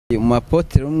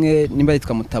Umuapotre umwe nimba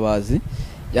yitwa Mutabazi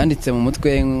yanditse mu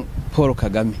mutwe Paul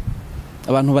Kagame.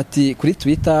 Abantu bati kuri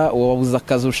Twitter wabuza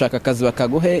akazi ushaka akazi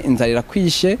bakaguhe inzarira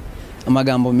kwishe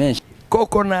amagambo menshi.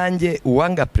 Koko nanjye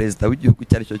uwanga president w'igihugu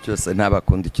cyari cyo cyose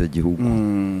ntabakunda icyo gihugu.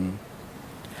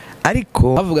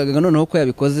 Ariko bavugaga noneho ko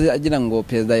yabikoze agira ngo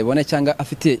president yibone cyangwa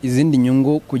afite izindi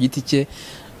nyungu ku giti cye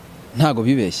ntago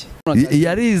bibeshye.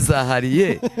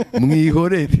 Yarizahariye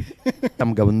mwihorere.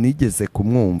 Amugabo nigeze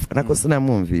kumwumva nako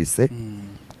sinamwumvise.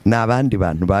 N'abandi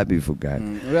bantu babivugaga.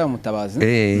 Uriya Mutabazi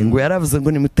ngo yaravuze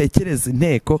ngo nimutekereze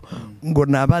inteko ngo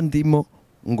nabandimo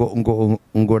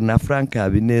ngo na Frank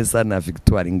Habineza na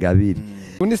Victoire Ingabire.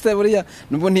 Undi se buriya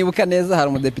nubwo ntibuka neza hari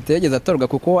umudepite yageze atorwa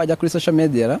kuko ajya kuri social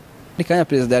media ni kanya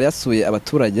president yari yasuye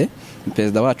abaturage.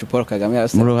 President wacu Paul Kagame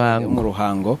yasuye mu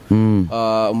Ruhango.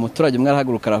 Umuturage umwe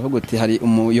arahaguruka aravuga uti hari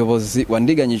umuyobozi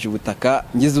wandiganyije ubutaka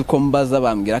ngize uko mbaza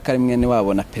bambwira ko ari mwene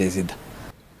wabo na president.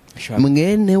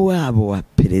 Mwene wabo wa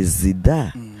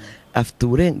perezida afite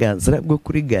uburenganzira bwo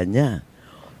kuriganya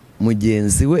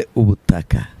mugenzi we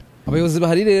ubutaka. Abayobozi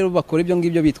bahari rero bakora ibyo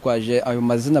ngibyo bitwaje ayo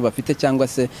mazina bafite cyangwa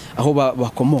se aho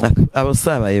bakomoka. Abo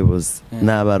sabayobozi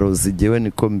n'abarozi jewe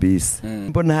niko mbise.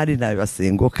 Mbona hari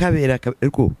nabasengo kabera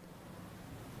ariko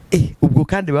ubwo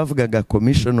kandi bavugaga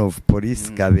Commission of Police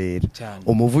Kabera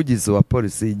umuvugizi wa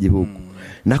polisi y'igihugu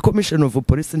na Commission of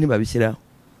Police ntibabishyiraho.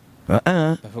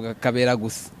 Bavuga Kabera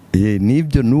gusa.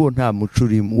 Nibyo nuwo nta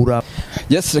mucuri mura.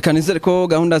 Yes, reka nizere ko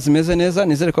gahunda zimeze neza,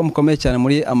 nizere ko mukomeye cyane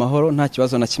muri amahoro nta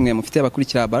kibazo na kimwe mufite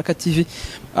abakurikira Baraka TV.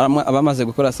 Abamaze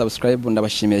gukora subscribe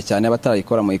ndabashimiye cyane,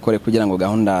 abatarayikora mu ikore kugira ngo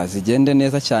gahunda zigende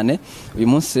neza cyane. Uyu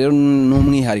munsi rero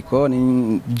n'umwihariko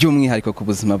by'umwihariko ku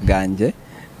buzima bwanjye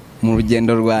mu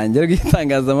rugendo rwanjye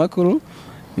rw'itangazamakuru.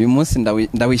 Uyu munsi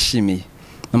ndawishimiye.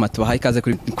 Namatubaha ikaze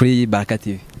kuri Baraka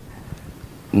TV.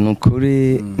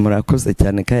 Nukuri murakoze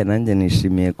cyane kandi nanjye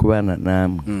nishimiye kubana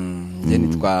namwe. Nje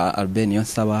nitwa Albert niyo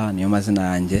nsaba niyo mazina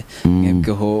yanjye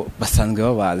mwebweho basanzwe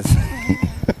babazi.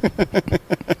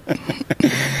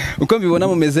 Uko mbibona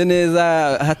mumeze neza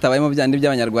hatabayemo byandi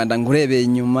by'abanyarwanda ngurebeye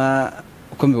inyuma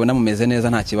uko mbibona mumeze neza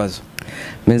nta kibazo.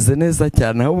 Meze neza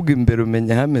cyane ahubwo imbere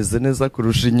umenya hameze neza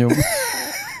kurusha inyuma.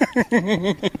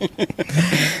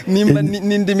 Nimba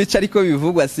nindi mico ariko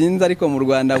bivugwa sinzi ariko mu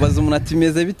Rwanda baza umuntu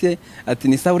atimeze bite ati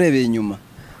ni sa urebeye inyuma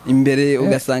imbere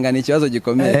ugasanga ni ikibazo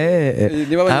gikomeye.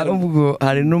 Ahubwo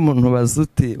hari n'umuntu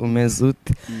bazuti umeze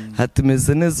uti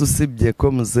hatumeze neza usibye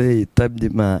ko muzehe yitabye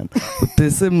Imana.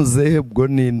 Utese muzehe ubwo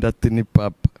ninda ati ni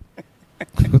papa.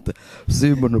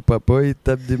 Uzi umuntu papa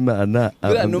yitabye Imana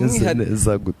ameze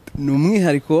neza gute? Ni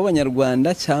umwihariko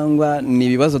w'abanyarwanda cyangwa ni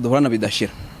ibibazo duhorana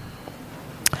bidashira?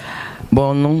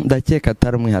 Bono ndakeka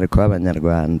atari umwihariko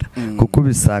w'abanyarwanda kuko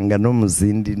bisanga no mu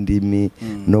zindi ndimi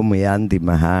no mu yandi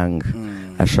mahanga.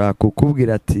 Ashaka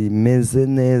kukubwira ati meze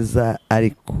neza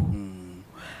ariko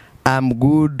I'm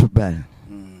good but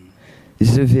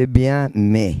je vais bien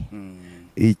mais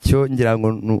icyo ngira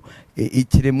ngo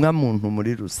ikiremwa muntu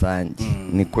muri rusange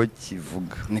niko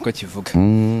kivuga.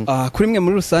 Kuri mwe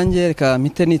muri rusange reka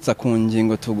mpite nitsa ku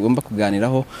ngingo tugomba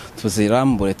kuganiraho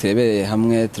tuzirambure turebere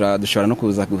hamwe dushobora no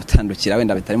kuza gutandukira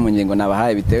wenda bitari mu ngingo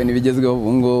nabahaye bitewe n'ibigezweho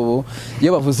ubu ngubu.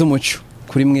 Iyo bavuze umuco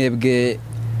kuri mwebwe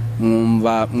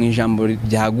mwumva mu ijambo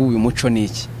ryaguye umuco ni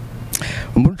iki?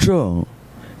 Umuco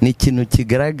ni ikintu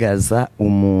kigaragaza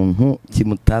umuntu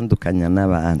kimutandukanya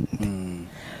n'abandi.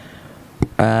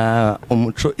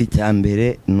 Umuco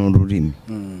icyambere ni ururimi.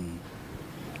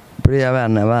 Buri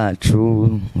abana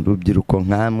bacu urubyiruko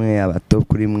nkamwe abato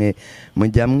kuri mwe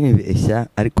mujya mwibeshya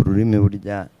ariko ururimi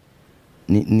burya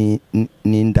ni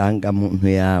indangamuntu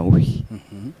yawe.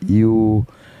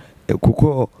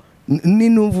 Kuko ni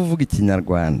numva uvuga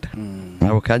ikinyarwanda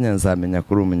abo kanya nzamenya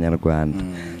kuri umunyarwanda.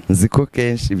 Nzi ko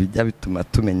kenshi bijya bituma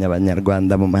tumenya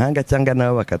abanyarwanda mu mahanga cyangwa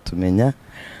nabo bakatumenya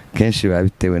kenshi biba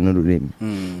bitewe n'ururimi.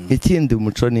 Ikindi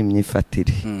umuco ni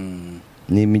imyifatire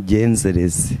ni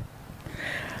imigenzereze.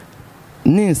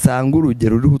 Ninsanga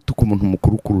urugero ruriho utuka umuntu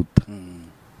mukuru kuruta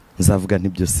nzavuga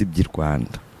ntibyo si by'i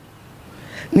Rwanda.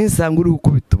 Ninsanga uriho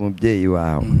ukubita umubyeyi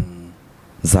wawe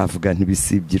nzavuga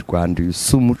ntibisibye i Rwanda. Uyu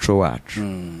si umuco wacu,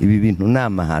 ibi bintu ni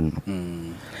amahano.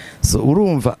 So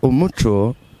urumva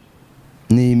umuco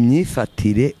ni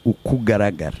imyifatire uko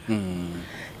ugaragara.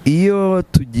 Iyo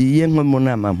tugiye nko mu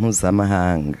nama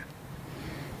mpuzamahanga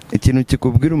ikintu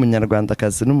kikubwira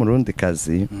umunyarwandakazi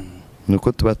n'umurundikazi ni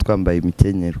uko tuba twambaye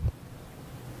imikenyero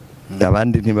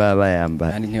abandi ntibaba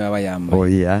bayambaye.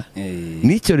 Oya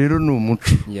nicyo rero ni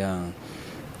umuco.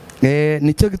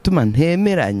 Nicyo gituma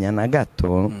ntemeranya na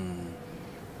gato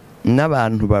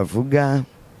n'abantu bavuga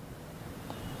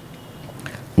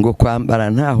ngo kwambara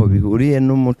ntaho bihuriye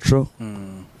n'umuco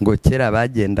ngo kera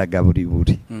bagendaga buri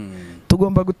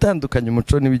tugomba gutandukanya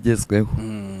umuco n'ibigezweho.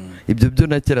 Ibyo byo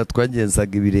na kera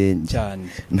twagenzaga ibirenge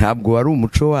ntabwo wari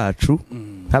umuco wacu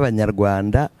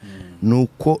nk'abanyarwanda,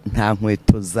 nuko nta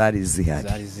nkweto zari zihari.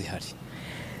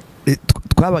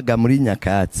 Twabaga muri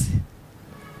nyakatsi,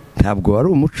 ntabwo wari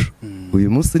umuco.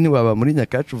 Uyu munsi niwaba muri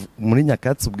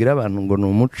nyakatsi ubwira abantu ngo ni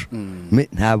umuco,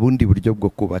 nta bundi buryo bwo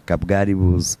kubaka bwari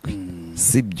buzwi,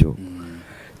 sibyo?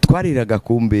 Twariraga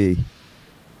ku mbehe,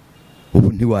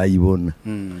 ubu ntiwayibona.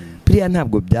 Biriya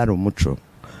ntabwo byari umuco,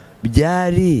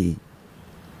 byari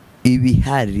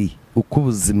ibihari uko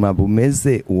ubuzima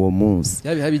bumeze uwo munsi,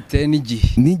 bitewe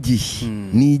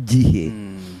n'igihe.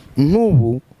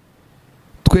 Nk'ubu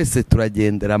twese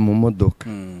turagendera mu modoka,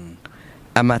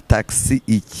 amataxi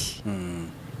iki.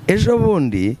 Ejo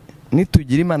bundi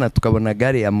nitugira Imana tukabona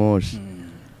gare ya moshi,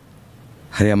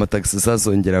 hari amataxi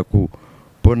azongera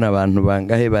kubona abantu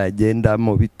bangahe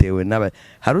bagendamo bitewe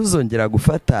hari uzongera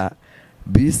gufata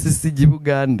bisi zijya i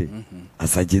Bugande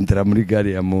azagendera muri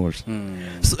gare ya moshi.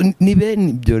 Ni bene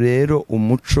ibyo rero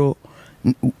umuco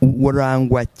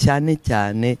urangwa cyane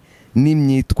cyane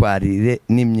n'imyitwarire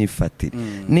n'imyifatire.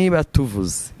 Niba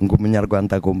tuvuze ngo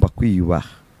umunyarwanda agomba kwiyubaha,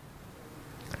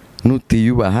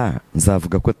 nutiyubaha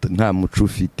nzavuga ko nta muco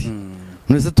ufite.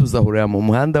 Nese tuzahurira mu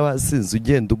muhanda wasinze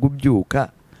ugenda ugubyuka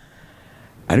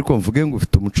ariko mvuge ngo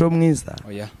ufite umuco mwiza?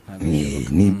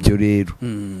 Nibyo rero.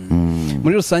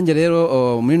 Muri rusange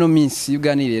rero muri no minsi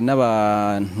uganiriye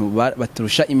n'abantu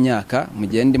baturusha imyaka, mu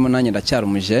gihe ndimo nanjye ndacyari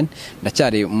umujene,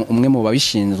 ndacyari umwe mu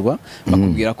babishinzwa,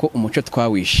 bakubwira ko umuco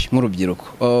twawishe nk'urubyiruko.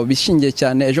 Bishingiye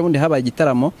cyane, ejo bundi habaye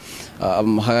igitaramo,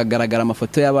 hagaragara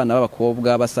amafoto y'abana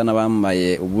b'abakobwa basa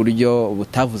n'abambaye uburyo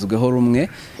butavuzweho rumwe,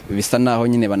 bisa naho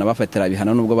nyine banabafatira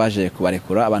ibihano nubwo baje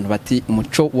kubarekura. Abantu bati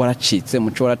umuco waracitse,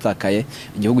 umuco waratakaye,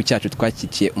 igihugu cyacu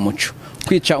twakiciye umuco.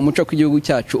 Kwica umuco kw'igihugu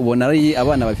cyacu ubona ari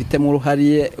abana bafitemo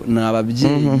uruhare,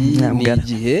 n'ababyeyi,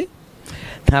 n'igihe?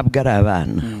 Ntabwo ari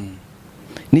abana,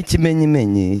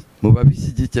 n'ikimenyimenyi mu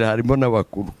babishyigikira harimo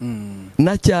n'abakuru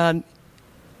na cyane.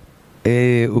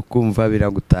 Ukumva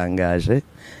biragutangaje,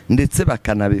 ndetse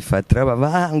bakanabifatira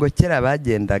ngo kera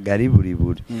bagendaga ari buri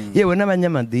yewe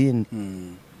n'abanyamadini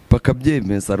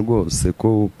bakabyemeza rwose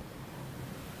ko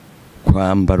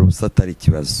kwambara ubusa atari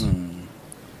ikibazo.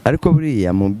 Ariko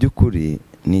buriya mu by'ukuri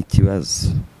ni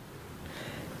ikibazo.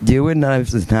 Jewe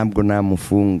narabivuze, ntabwo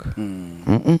namufunga,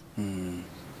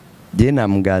 je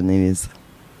namuganiriza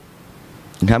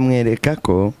nkamwereka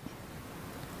ko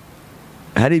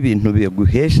hari ibintu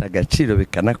biguhesha agaciro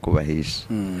bikanakubahisha.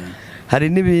 Hari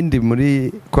n'ibindi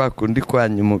muri kwa kundi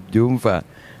kwanyu mu byumva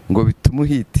ngo bituma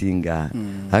uhitinga,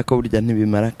 ariko burya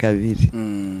ntibimara kabiri.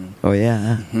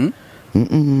 Oya.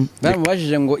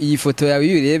 Baramubajije ngo iyi foto yawe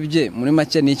iyo urebye muri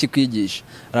make ni iki kwigisha?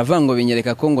 Aravuga ngo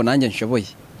binyereka ko ngo nanjye nshoboye.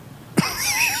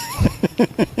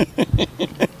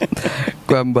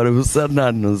 Kwambara ubusa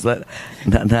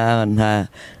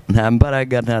nta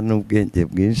mbaraga, nta n'ubwenge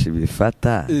bwinshi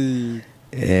bifata.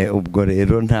 Ubwo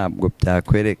rero ntabwo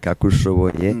byakwereka ko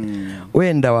ushoboye.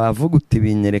 Wenda wavuga uti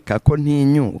binyereka ko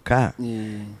ntinyuka,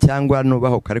 cyangwa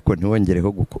nubahuka ariko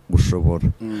ntiwongereho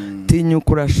gushobora.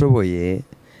 Tinyuka urashoboye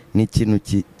ni ikintu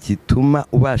gituma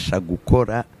ubasha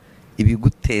gukora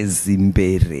ibiguteza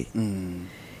imbere,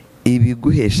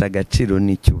 ibiguhesha agaciro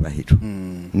n'icyubahiro.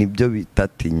 Nibyo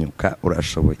bita tinyuka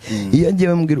urashoboye. Iyo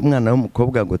ngiye mbwira umwana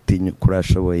w'umukobwa ngo tinyuka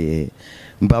urashoboye,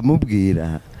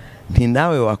 mbamubwira nti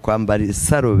nawe wakwambara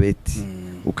isarobeti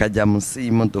ukajya munsi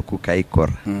y'imodoka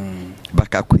ukayikora,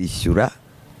 bakakwishyura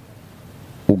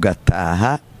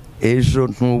ugataha ejo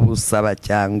ntubusaba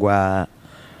cyangwa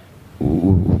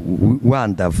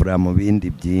wandavura mu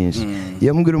bindi byinshi.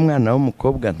 Iyo mbwira umwana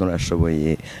w'umukobwa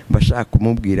nturashoboye, bashaka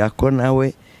kumubwira ko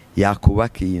nawe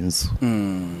yakubaka iyi nzu,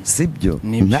 sibyo?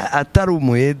 Atari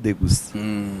umuyede gusa,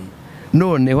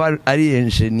 noneho ari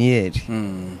enjeniyeri,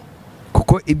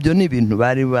 kuko ibyo ni ibintu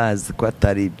bari bazi ko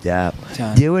atari ibyabo.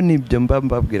 Yewe nibyo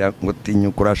mbabwira ngo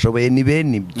tinyuka urashoboye, ni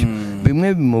bene ibyo.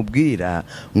 Bimwe bimubwira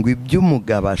ngo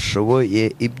iby'umugabo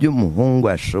ashoboye, iby'umuhungu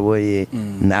ashoboye,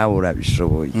 nawe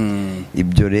urabishoboye.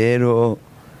 Ibyo rero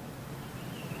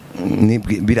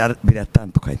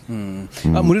biratandukanye.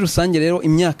 Muri rusange rero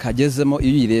imyaka agezemo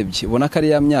iyo uyirebye ubona ko ari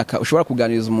ya myaka ushobora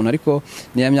kuganiriza umuntu, ariko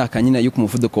ni ya myaka nyine y'uko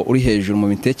umuvuduko uri hejuru mu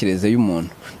mitekerereze y'umuntu,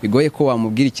 bigoye ko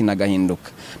wamubwira ikintu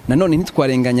agahinduka. Nanone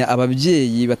ntitwarenganya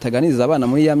ababyeyi bataganiriza abana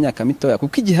muri ya myaka mitoya,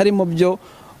 kuko igihe harimo byo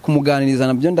kumuganiriza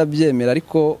nabyo ndabyemera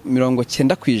ariko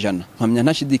 90% mpamya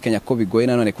ntashidikanya ko bigoye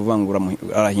nanone kuvangura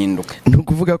arahinduka. Ni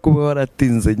ukuvuga ko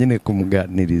waratinze nyine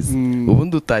kumuganiriza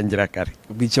ubundi utangira kare.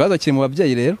 Ubwo ikibazo kiri mu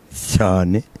babyeyi rero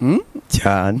cyane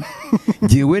cyane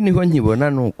ngiwe niho nkibona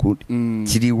n'ukuri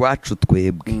kiri iwacu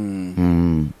twebwe.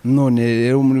 None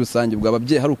rero muri rusange ubwo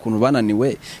ababyeyi hari ukuntu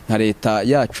bananiwe nka leta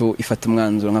yacu ifata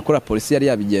umwanzuro nka kora polisi yari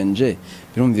yabigenje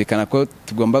birumvikana ko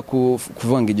tugomba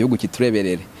kuvanga igihugu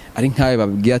kitureberere ari nkawe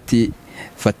babwiye ati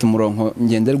fata umurongo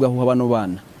ngenderwaho abano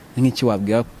bana nk'iki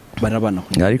wabwira barabana.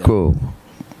 Ariko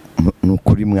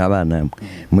nukuri mwabana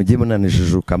mujye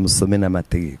munanijujuka musome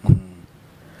n'amategeko.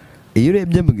 Iyo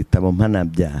urebye mu gitabo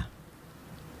mpanabyaha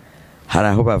hari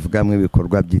aho bavugamo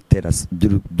ibikorwa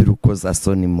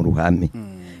by'urukozasoni mu ruhame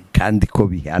kandi ko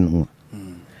bihanwa.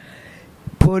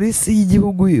 Polisi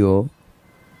y'igihugu yo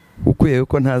ukuye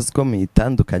ko ntazi ko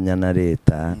muyitandukanya na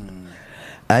leta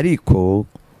ariko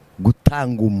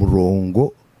gutanga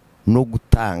umurongo no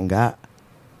gutanga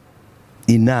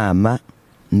inama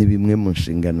ni bimwe mu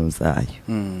nshingano zayo.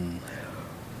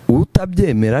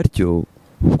 Utabyemera atyo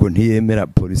ubwo ntiyemera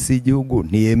polisi y'igihugu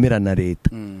ntiyemera na leta.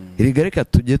 Reka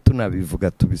tujye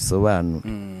tunabivuga tubisobanura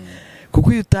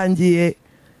kuko iyo utangiye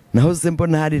nahoze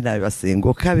mbona hari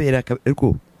nabibasengo kabera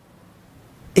ariko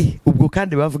ubwo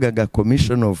kandi bavugaga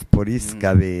commission of police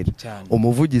kabera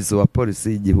umuvugizi wa polisi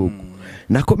y'igihugu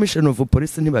na commission of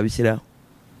police ntibabishyiraho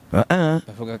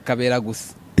bavuga kabera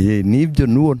gusa. Nibyo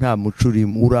nuwo nta mucuri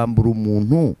urambura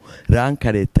umuntu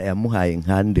ranka leta yamuhaye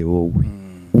nkande wowe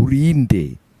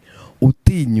urinde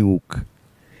utinyuka.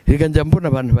 Reka njya mbona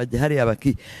abantu bajya hariya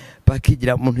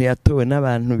bakigira umuntu yatowe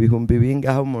n'abantu bihumbi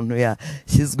bingaho umuntu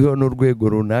yashyizweho n'urwego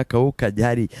runaka ukajya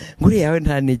hari nguri yawe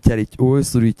nta n'icyari wowe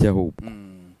suri icyahubwo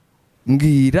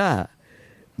mbwira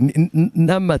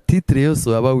n'amatitre yose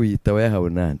waba wiyita wayahawe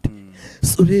nande.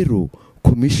 So rero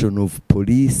commission of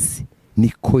police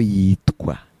niko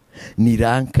yitwa ni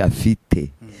ranka afite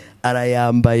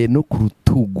arayambaye no ku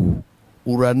rutugu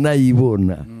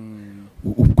uranayibona.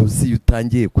 Ubwo si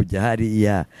utangiye kujya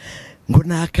hariya ngo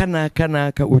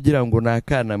naka ugira ngo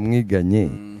nakana mwiganye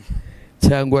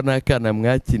cyangwa nakana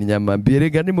mwakinnye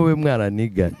amabirega ni mube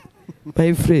mwaraniganye.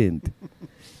 My friend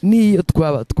niyo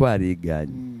twaba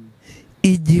twariganye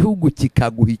igihugu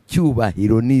kikaguha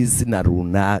icyubahiro n'izina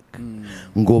runaka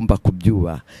ngomba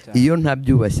kubyubaha. Iyo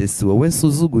ntabyubashye si wowe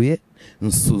nsuzuguye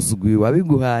nsuzuguye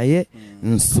wabiguhaye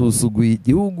nsuzuguye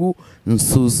igihugu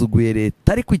nsuzuguye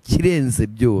leta ariko ikirenze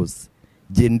byose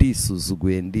je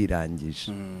ndisuzuguye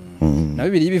ndirangije. Na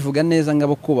Bibiliya bivuga neza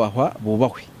ngabo kubahwa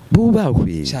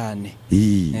bubahwe cyane.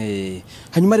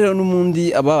 Hanyuma rero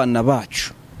n'umundi abana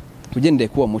bacu kugendeye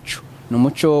kuwa muco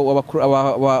n'umuco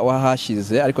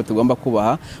wahashize ariko tugomba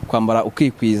kubaha kwambara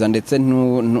ukikwiza ndetse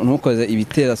ntukoze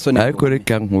ibitera soni. Ariko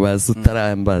reka nkubaza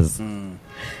utarambaza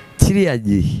kiriya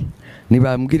gihe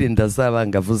nibambwira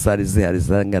ndazabangavu zari zihari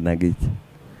zanganaga iki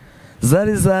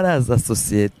zari zaraza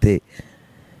societe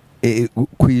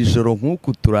kwijoro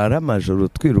nk'uku turara amajoro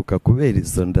twiruka kubera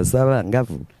izo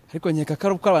ndazabangavu. Ariko nkeka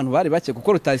ko abantu bari bake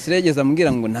kuko rutasiregeza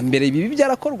ambwira ngo na mbere ibi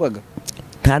byarakorwaga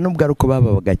nta nubwo ari uko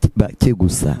babaga bake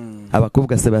gusa.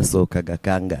 Abakobwa se basohokaga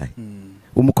kangahe?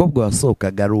 Umukobwa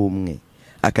wasohokaga ari umwe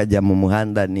akajya mu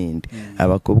muhanda ninde.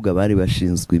 Abakobwa bari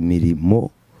bashinzwe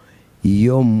imirimo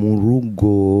yo mu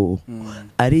rugo.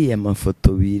 Ariya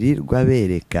mafoto birirwa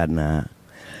berekana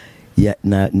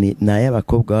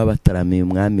n'ay'abakobwa b'abataramiye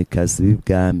umwamikazi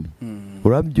w'ibwami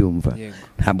urabyumva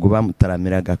ntabwo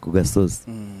bamutaramiraga ku gasozi.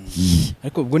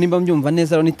 Ariko ubwo nimba mbyumva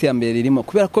neza rero n'iterambere ririmo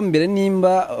kubera ko mbere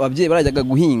nimba ababyeyi barajyaga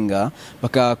guhinga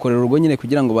bakakorera urugo nyine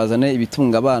kugira ngo bazane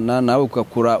ibitunga abana nawe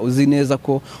ukakura uzi neza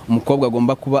ko umukobwa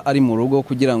agomba kuba ari mu rugo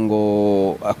kugira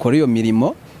ngo akore iyo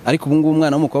mirimo. Ariko ubu ngubu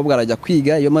umwana w'umukobwa arajya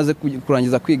kwiga iyo maze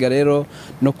kurangiza kwiga rero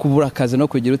no kubura akazi no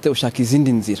kugira ute ushaka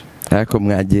izindi nzira. Ariko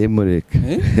mwagiye mureka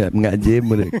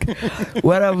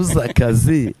warabuze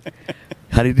akazi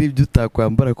hari n'ibyo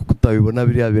utakwambara kuko utabibona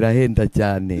biriya birahenda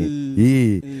cyane.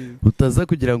 Utaza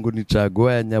kugira ngo ni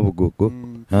caguwa ya Nyabugogo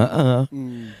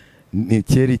ni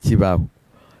kera ikibaho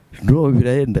no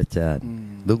birahenda cyane.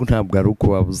 Ntabwo ari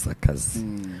uko wabuze akazi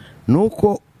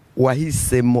nuko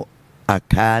wahisemo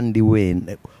akandi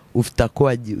wenda ufite ko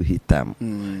wagiye uhitamo.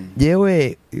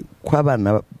 Yewe ko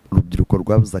abana urubyiruko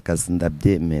rwabuze akazi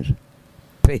ndabyemera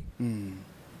pe.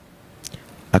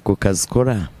 Ako kazi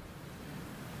kora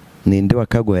ninde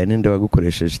wakaguhaye ninde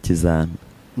wagukoresheje ikizami?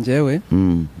 Njyewe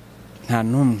nta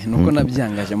numwe nuko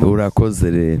nabyangaje.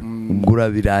 Urakoze rero ubwo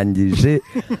urabirangije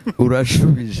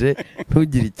urashubije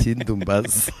ntugire ikindi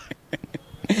umbaza.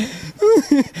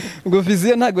 Ngo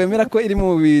viziyo ntabwo wemera ko iri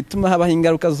mu bituma habaho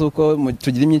ingaruka z'uko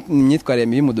tugira imyitwarire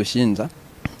mibi mu dushinja.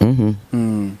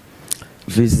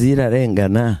 vizira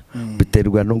arengana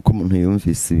biterwa n'uko umuntu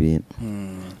yumvise ibintu.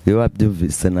 Iyo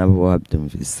wabyumvise nabo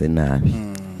wabyumvise nabi.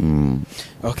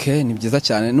 Okay, ni byiza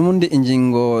cyane. N'ubundi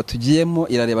ingingo tugiyemo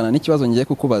irarebana n'ikibazo ngiye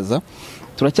kukubaza.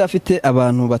 Turacyafite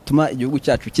abantu batuma igihugu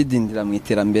cyacu kidindira mu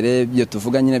iterambere, byo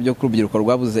tuvuga nyine byo kurubyiruko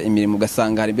rwabuze imirimo,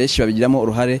 ugasanga hari benshi babigiramo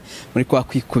uruhare muri kwa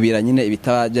kwikubira nyine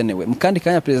ibitagenewe. Mu kandi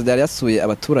kanya perezida yari yasuye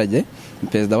abaturage,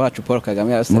 perezida wacu Paul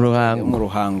Kagame yasuye mu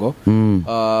ruhango.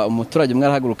 Umuturage umwe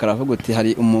arahaguruka aravuga uti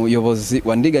hari umuyobozi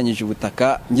wandiganyije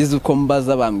ubutaka, ngize uko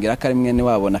mbaza bambwira ko ari mwene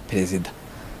wabo na perezida.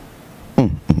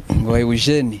 Ngo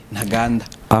Eugene Ntaganda.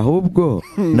 Ahubwo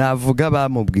navuga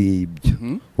bamubwiye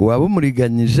ibyo.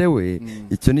 Uwabumuriganyije we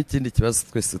icyo ni kindi kibazo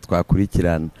twese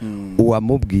twakurikirana.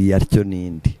 Uwamubwiye atyo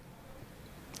nindi.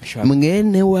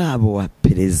 Mwene wabo wa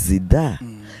perezida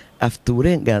afite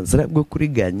uburenganzira bwo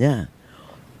kuriganya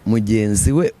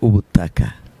mugenzi we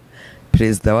ubutaka.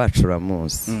 Perezida wacu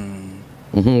uramuzi.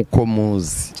 Nkuko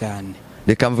muzi cyane.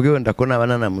 Reka mvuge wenda ko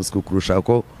nabana namuzi kukurusha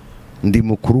ko ndi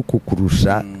mukuru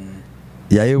kukurusha.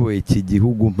 Yayoboye iki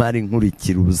gihugu mpari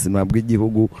nkurikira ubuzima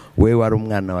bw'igihugu, we wari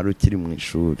umwana wari ukiri mu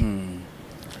ishuri.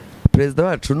 Perezida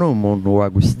wacu ni umuntu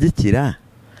wagushyigikira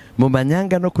mu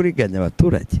manyanga no kuriganya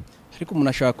abaturage. Ariko umuntu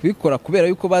ashaka kubikora kubera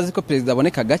yuko bazi ko perezida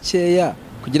aboneka gakeya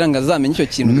kugira ngo azamenye icyo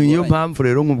kintu. Niyo mpamvu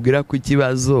rero nkubwira ko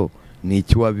ikibazo ni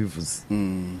icyo wabivuze.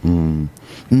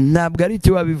 Ntabwo ari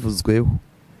icyo wabivuzweho.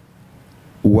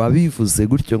 Uwabivuze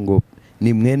gutyo ngo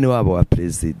ni mwene wabo wa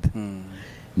perezida.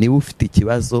 Niba ufite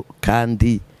ikibazo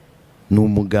kandi ni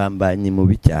umugambanyi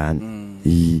mubi cyane.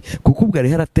 Kuko ubwo ari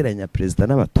harateranya perezida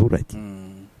n'abaturage.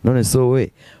 None so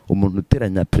we umuntu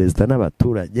uteranya perezida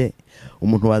n'abaturage,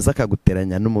 umuntu waza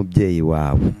akaguteranya n'umubyeyi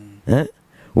wawe,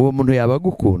 uwo muntu yaba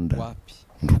agukunda?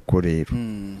 Nduko rero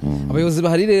abayobozi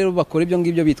bahari rero bakora ibyo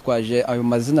ngibyo bitwaje ayo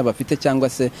mazina bafite cyangwa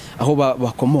se aho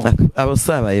bakomoka. Abo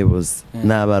si abayobozi,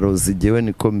 ni abarozi, jyewe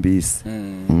niko mbise.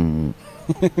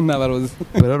 N'abarozi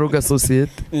bararuga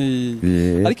societe.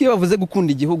 Ariko iyo bavuze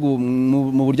gukunda igihugu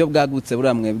mu buryo bwagutse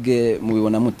buriya mwebwe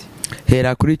mubibona muti?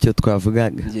 Hera kuri icyo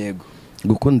twavugaga. Yego.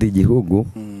 Gukunda igihugu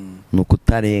ni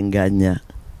ukutarenganya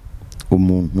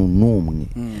umuntu n'umwe.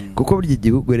 Kuko burya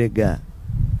igihugu rega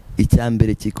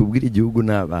icyambere kikubwira igihugu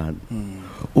n'abantu.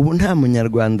 Ubu nta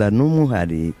munyarwanda n'umwe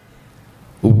uhari,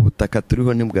 ubu butaka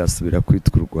turiho ntibwasubira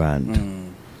kwitwa u Rwanda.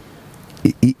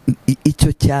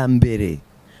 Icyo cyambere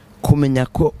kumenya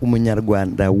ko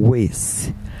umunyarwanda wese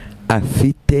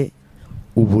afite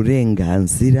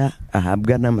uburenganzira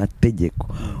ahabwa n'amategeko,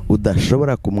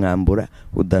 udashobora kumwambura,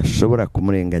 udashobora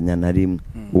kumurenganya na rimwe.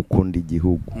 Ukunda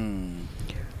igihugu.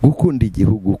 Gukunda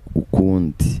igihugu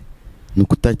ukundi ni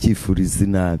ukutacyifuriza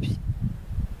inabi,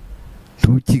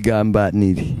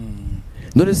 ntukigambanire.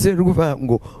 None se ruvuga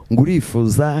ngo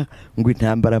urifuza ngo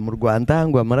intambara mu Rwanda,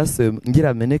 ngo amaraso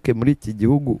ngirameneke muri iki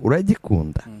gihugu,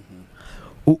 uragikunda?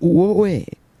 Wowe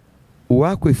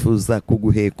uwakwifuza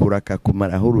kuguhekura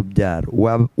akakumaraho urubyaro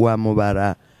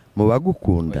wamubara mu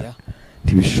bagukunda?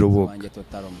 Ntibishoboka.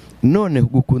 None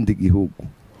gukunda igihugu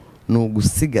ni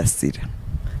ugusigasira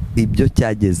ibyo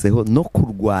cyagezeho no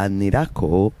kurwanira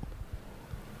ko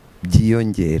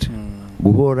byiyongera,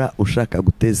 guhora ushaka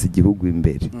guteza igihugu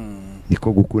imbere.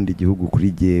 Niko gukunda igihugu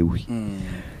kuri jyewe.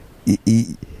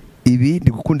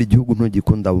 Ibindi gukunda igihugu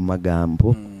ntugikunda mu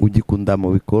magambo, ugikunda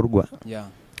mu bikorwa.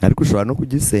 Ariko ushobora no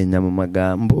kugisenya mu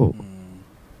magambo.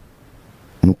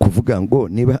 Ni ukuvuga ngo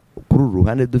niba kuri uru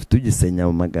ruhande dufite ugisenya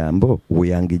mu magambo,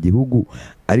 uyanga igihugu,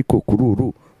 ariko kuri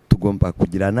uru tugomba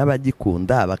kugira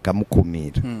n'abagikunda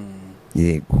bakamukumira.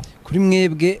 Yego. Kuri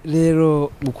mwebwe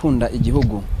rero gukunda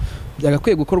igihugu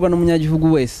byagakwiye gukorwa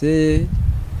n'umunyagihugu wese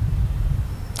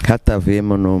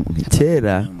hatavuyemo n'umwe.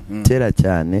 Kera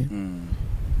cyane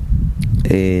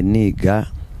niga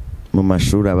mu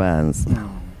mashuri abanza,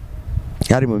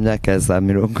 hari mu myaka ya za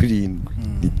 70.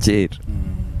 Kera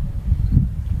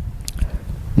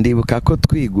ndibuka ko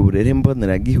twiga uburere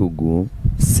mboneragihugu,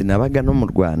 sinabaga no mu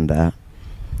Rwanda.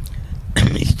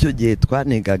 Icyo gihe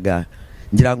twanigaga,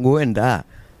 ngira ngo wenda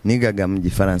nigaga mu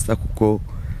Gifaransa kuko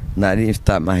nari mfite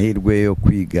amahirwe yo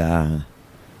kwiga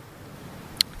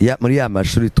muri ya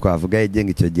mashuri twavuga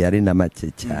yigenga. Icyo gihe ari na make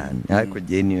cyane, ariko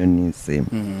gihe niyo nise.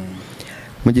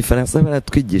 Mu Gifaransa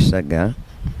baratwigishaga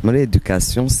muri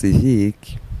education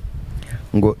civique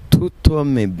ngo tout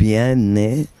homme bien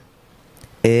né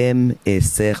aime et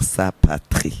sert sa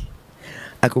patrie.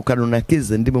 Ako kantu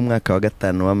nakize ndi mu mwaka wa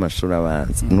 5 w'amashuri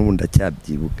abanza, n'ubu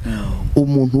ndacyabyibuka.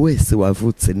 Umuntu wese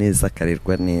wavutse neza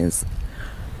akarerwa neza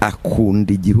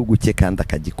akunda igihugu cye kandi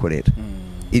akagikorera.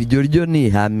 Iryo ryo ni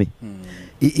ihame.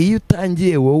 Iyo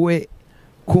utangiye wowe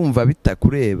kumva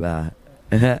bitakureba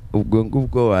ubwo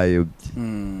ngubwo wayobye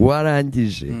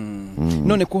warangije.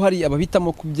 None ko hari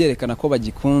ababitamo kubyerekana ko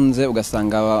bagikunze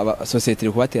ugasanga society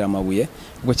iri kubatera amabuye,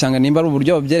 ubwo cyangwa nimba ari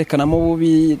uburyo babyerekanamo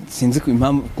bubi, sinzi ko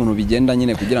impamvu ukuntu bigenda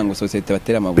nyine kugira ngo society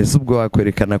batere amabuye. Ese ubwo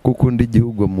wakwerekana ko ukunda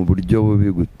igihugu mu buryo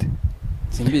bubi gute?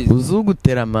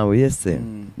 Uzugutera amabuye se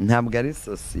ntabwo ari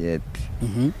society,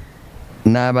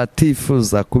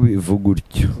 n'abatifuza kubivuga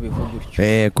utyo,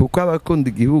 kuko abakunda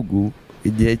igihugu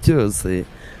igihe cyose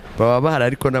baba bahari,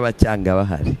 ariko n'abacyanga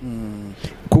bahari.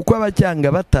 Kuko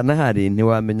abacyanga batanahari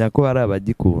ntiwamenya ko hari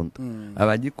abagikunda.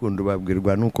 Abagikunda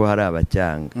babwirwa nuko hari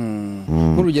abacyanga.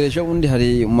 Nk'urugero ejo bundi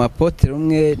hari umuapotre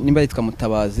umwe nimba yitwa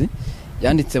Mutabazi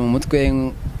yanditse mu mutwe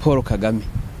Paul Kagame.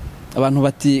 Abantu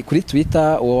bati kuri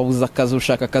Twitter uwo wabuza akazi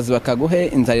ushaka akazi bakaguhe,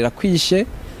 inzara irakwishe,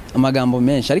 amagambo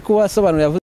menshi. Ariko wasobanura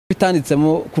yavuze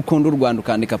bitanditsemo kukunda u Rwanda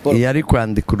ukandika Paul. Yari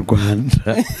kwandika u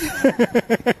Rwanda.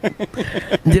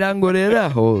 Ngira ngo rero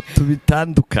aho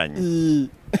tubitandukanye.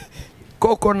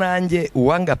 Koko nanjye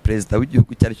uwanga perezida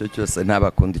w'igihugu cyari cyo cyose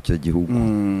ntabakunda icyo gihugu.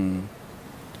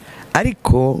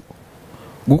 Ariko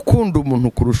gukunda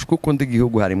umuntu kurusha uko ukunda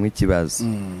igihugu harimo ikibazo.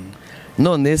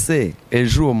 None se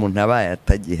ejo uwo muntu abaye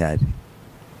atagihari,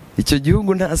 icyo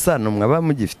gihugu nta sano mwaba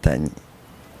mugifitanye?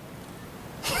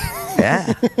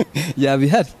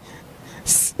 Yabihari.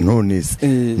 None se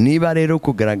niba rero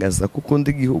kugaragaza ko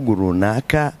ukunda igihugu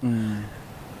runaka,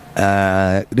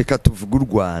 reka tuvuge u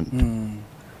Rwanda,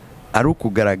 ari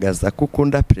ukugaragaza ko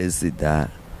ukunda perezida,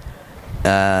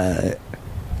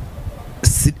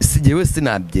 sigewe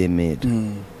sinabyemera.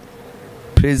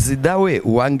 Perezida we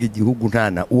uwanga igihugu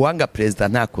ntana, uwanga perezida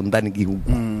ntakunda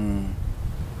n'igihugu.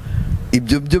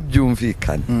 Ibyo byo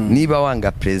byumvikana. Niba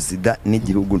wanga perezida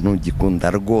n'igihugu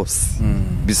ntugikunda rwose,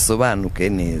 bisobanuke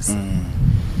neza.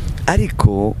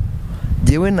 Ariko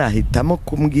jewe nahitamo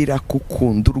kumbwira ko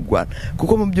ukunda u Rwanda,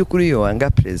 kuko mu by'ukuri iyo wanga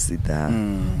perezida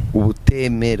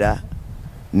ubutemera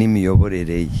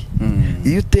n'imiyoborere ye.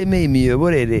 Iyo utemeye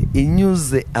imiyoborere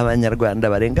inyuze abanyarwanda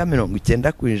barenga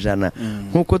 90%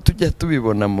 nk'uko tujya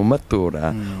tubibona mu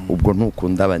matora, ubwo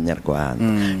ntukunda abanyarwanda.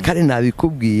 Kandi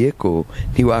nabikubwiye ko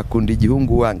ntiwakunda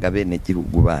igihugu wanga bene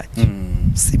gihugu bacyo,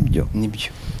 sibyo?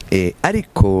 Nibyo.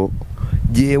 Ariko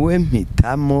jewe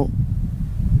mpitamo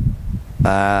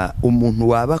umuntu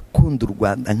waba akunda u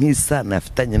Rwanda nk'isano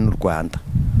afitanye n'u Rwanda,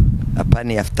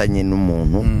 apani yafitanye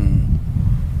n'umuntu.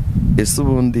 Ese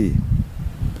ubundi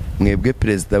mwebwe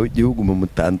perezida w'igihugu mu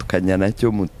mutandukanya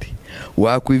nacyo muti?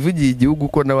 Wakwivugiye igihugu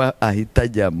ko nawe ahita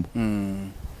ajyamo,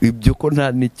 ibyo ko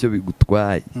nta nicyo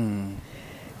bigutwaye.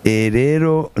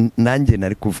 Rero nanjye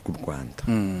nari kuvuga u Rwanda,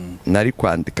 nari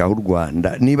kwandikaho u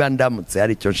Rwanda niba ndamutse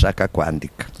hari icyo nshaka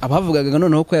kwandika. Abavugaga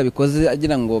noneho ko yabikoze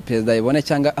agira ngo perezida yibone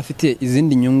cyangwa afite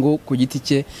izindi nyungu ku giti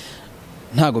cye,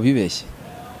 ntago bibeshye.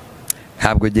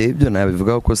 Ntabwo gihe ibyo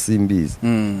nabivugaho ko simbizi.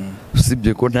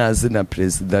 Usibye ko ntazi na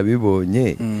perezida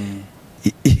bibonye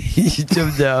icyo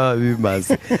byaba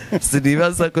bimaze.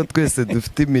 Sinibaza ko twese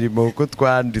dufite imirimo uko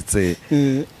twanditse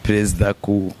perezida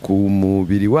ku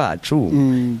mubiri wacu.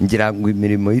 Ngira ngo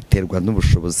imirimo yiterwa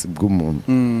n'ubushobozi bw'umuntu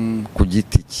ku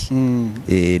giti cye.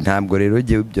 Ntabwo rero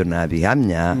gihe ibyo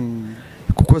nabihamya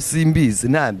kuko simbizi,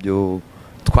 ntabyo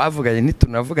twavuganye,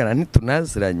 ntitunavugana,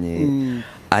 ntitunaziranye.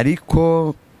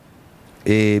 Ariko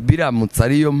biramutse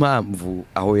ariyo mpamvu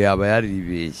aho yaba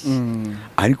yaribeshye.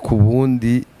 Ariko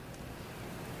ubundi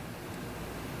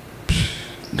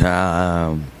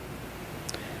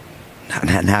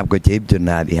ntabwo gihe ibyo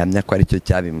nabihamya ko aricyo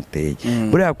cyabimuteye.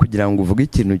 Buriya kugira ngo uvuge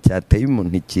ikintu cyateye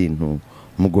umuntu ikintu,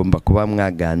 mugomba kuba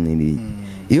mwaganiriye.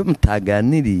 Iyo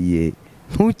mutaganiriye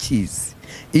ntukizi.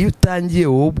 Iyo utangiye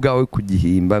wowe ubwawe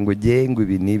kugihimba ngo gengo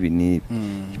ibi n'ibi n'ibi,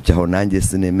 ibyo aho nanjye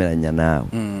sinemeranya nawe.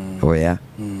 Oya,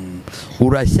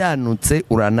 urashyanutse,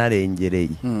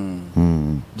 uranarengereye.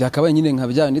 Byakabaye nyine nka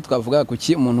byandi twavuga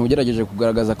kuki umuntu ugerageje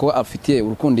kugaragaza ko afite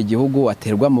urukundo igihugu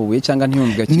aterwa mu buye cyangwa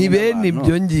ntiyumvwe kimwe. Ni bene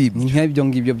ibyo ngibyo. Nk'ibyo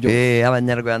ngibyo byo.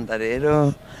 Abanyarwanda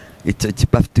rero icyo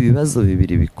bafite ibibazo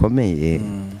bibiri bikomeye.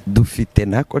 Dufite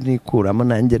nako ntikuramo,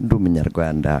 nanjye ndi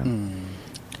umunyarwanda,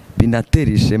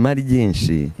 binatera ishema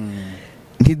ryinshi.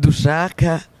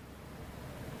 Ntidushaka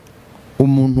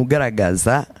umuntu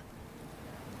ugaragaza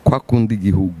ko akunda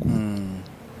igihugu.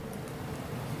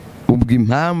 Ubwo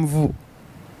impamvu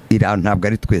ntabwo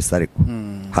ari twese, ariko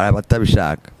hari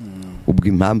abatabishaka. Ubwo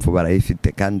impamvu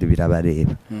barayifite kandi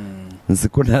birabareba. Nzi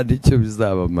ko nta n'icyo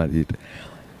bizabamarira.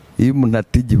 Iyo umuntu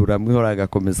atigihura amwihora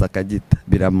agakomeza akagita,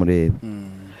 biramureba.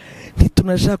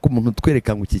 Ntitunashaka umuntu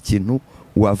utwereka ngo iki kintu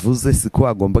wavuze siko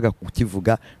wagombaga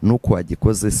kukivuga, nuko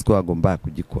wagikoze siko wagombaga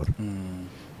kugikora.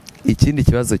 Ikindi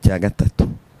kibazo cya gatatu,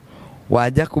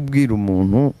 wajya kubwira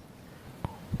umuntu,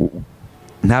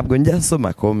 ntabwo njya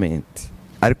nsoma comment,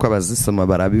 ariko abazisoma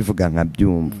barabivuga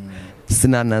nkabyumva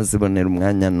sinanazibonera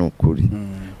umwanya n'ukuri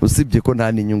usibye ko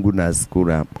nta n'inyungu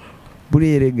nazikuramo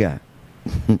buriya rega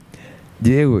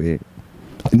yewe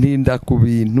ninda ku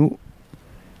bintu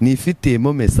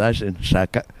nifitiyemo message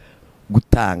nshaka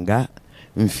gutanga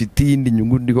mfite iyindi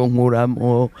nyungu ndiho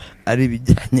nkuramo ari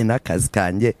bijyanye n'akazi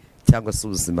kanjye cyangwa se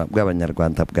ubuzima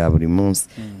bw'abanyarwanda bwa buri munsi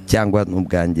cyangwa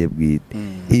n'ubwanjye bwite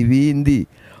ibindi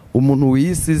umuntu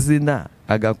wiyise izina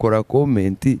agakora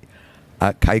komenti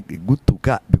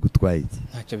akagutuka bigutwaye iki?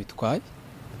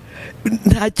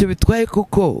 Ntacyo bitwaye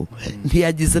kuko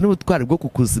ntiyagize n'ubutwari bwo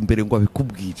kukuza imbere ngo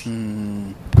abikubwire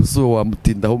gusa uwo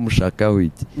wamutindaho umushakaho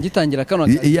iki ngitangira kano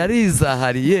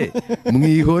yarizahariye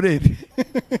mwihorere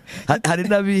hari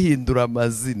n'abihindura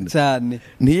amazina cyane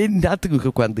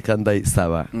ntateguke kwandika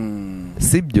ndayisaba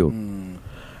sibyo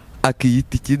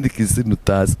akiyita ikindi kizina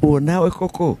utazi uwo nawe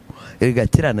koko erega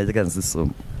kirana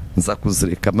nzisoma nza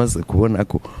kuzireka maze kubona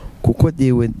ko kuko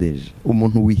yewe ndeje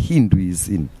umuntu wihinduye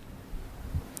izina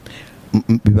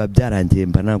biba byarangiye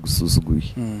mba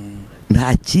nagusuzuguye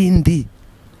nta kindi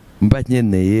mba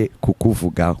nkeneye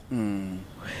kukuvugaho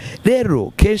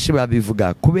rero kenshi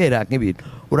babivuga kubera nk'ibintu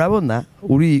urabona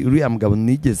uriya mugabo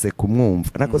nigeze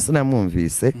kumwumva nako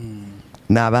sinamwumvise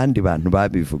ni abandi bantu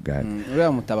babivuga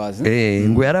uriya Mutabazi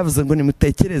ngo yaravuze ngo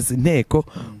nimutekereze inteko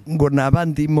ngo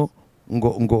nabandimo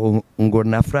ngo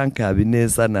na Frank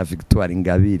Habineza na Victoire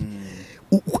Ingabire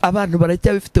abantu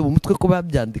baracyabifite mu mutwe ko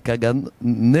babyandikaga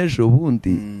n'ejo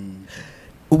bundi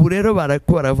ubu rero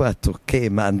barakora batoke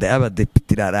manda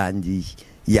y'abadepite irarangiye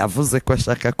yavuze ko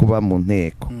ashaka kuba mu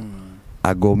nteko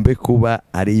agombe kuba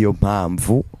ariyo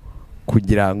mpamvu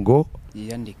kugira ngo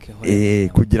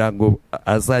kugira ngo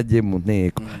azajye mu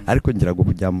nteko ariko ngira ngo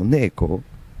kujya mu nteko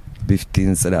bifite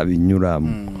inzira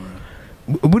binyuramo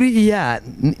buriya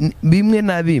bimwe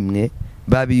na bimwe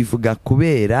babivuga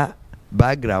kubera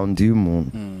background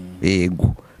y'umuntu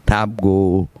yego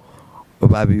ntabwo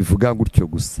babivuga gutyo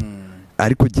gusa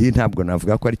ariko gihe ntabwo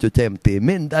navuga ko aricyo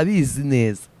cyamuteme ndabizi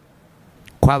neza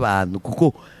kw'abantu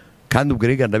kuko kandi ubwo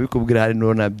rega ndabikubwira hari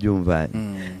no nabyumva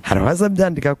hari abaza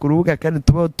byandika ku rubuga kandi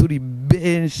tubaho turi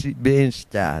benshi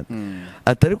cyane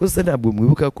atari ko se ntabwo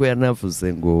mwibuka ko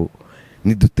yanavuze ngo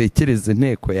nidutekereze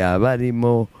inteko yaba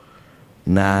arimo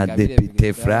na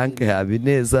Depite Frank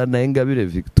Habineza na Ingabire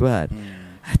Victoire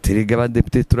aterega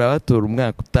abadepite turabatora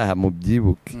umwaka utaha mu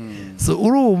byibuke so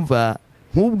urumva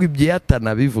nk'ubwo ibyo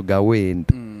yatanabivuga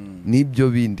wenda n'ibyo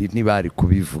bindi ntibari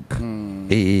kubivuga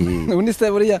ubundi se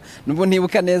buriya nubwo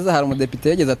ntibuka neza hari umudepite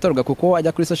yageze atorwa kuko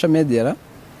wajya kuri social media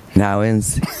ntawe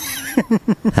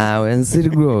nzi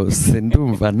rwose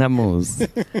ndumva ntamuzi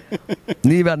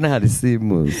niba ntahari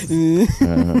simuzi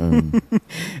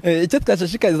icyo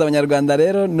twashishikariza abanyarwanda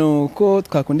rero ni uko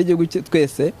twakunda igihugu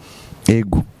twese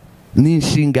ego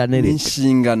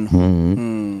n'inshingano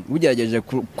ugerageje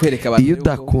kwereka abantu iyo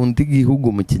udakunda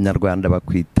igihugu mu kinyarwanda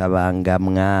bakwita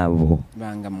bangamwabo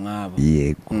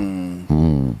yego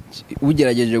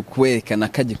ugerageje kwerekana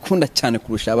ko agikunda cyane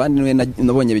kurusha abandi niwe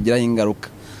nabonye bigiraho ingaruka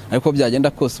ariko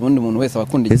byagenda kose ubundi umuntu wese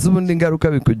abakunda ese ubundi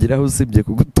ingaruka bikugiraho usibye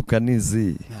kugutuka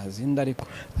n'izihe ntazindi ariko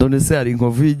none se hari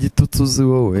inkovu y'igitutsi uzi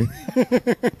wowe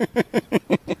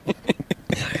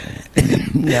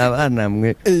ni abana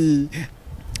mwe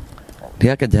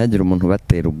ntihakajya hagira umuntu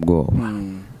batera ubwoba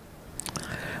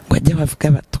ngo ajye bavuga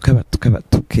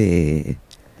batuke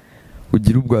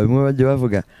ugira ubwoba bimwe bajya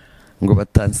bavuga ngo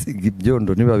batansiga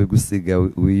ibyondo ntibabigusiga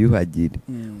wiyuhagire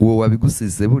uwo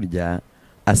wabigusize burya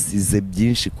asize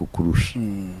byinshi kukurusha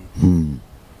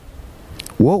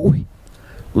wowe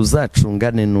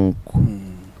uzacungane nuko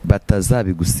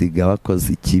batazabigusiga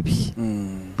wakoze ikibi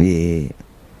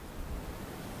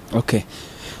okay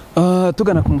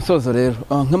tugana ku musozo rero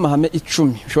nk'amahame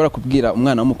 10 ushobora kubwira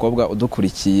umwana w'umukobwa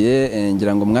udukurikiye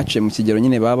ngira ngo mwaciye mu kigero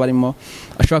nyine baba barimo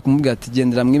ashobora kumubwira ati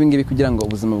gendera mwibi ngibi kugira ngo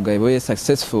ubuzima bwawe bube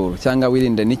successful cyangwa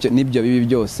wirinde n'ibyo bibi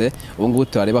byose ubu ngubu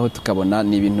turarebaho tukabona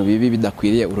ni ibintu bibi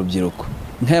bidakwiriye urubyiruko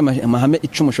nk'aya mahame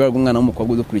 10 ushobora umwana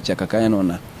w'umukobwa udukurikiye aka kanya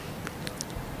nona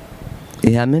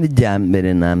ihame rya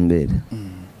mbere na mbere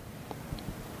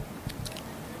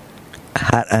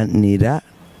haranira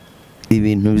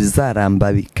ibintu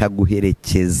bizaramba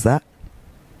bikaguherekeza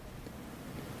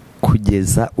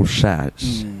kugeza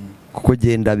ushaje kuko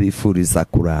genda bifuriza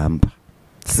kuramba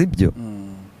sibyo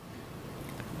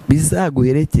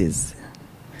bizaguherekeze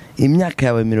imyaka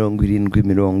yawe 70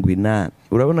 80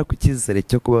 urabona ko icyizere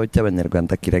cyo kubaho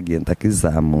cy'abanyarwanda kiragenda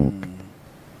kizamuka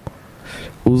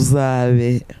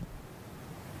uzabe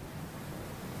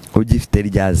ugifite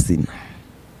rya zina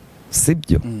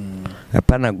sibyo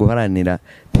apana guharanira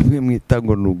bimwe mwita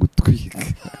ngo nugutwika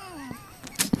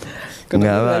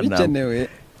mwabana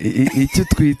icyo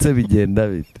utwitse bigenda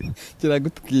bite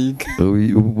kiragutwika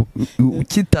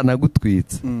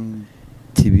kitanagutwitse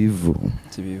kibivu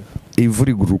ivu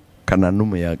rigurukana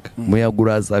n'umuyaga umuyaga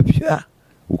uraza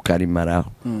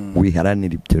ukarimaraho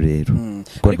wiharanira ibyo rero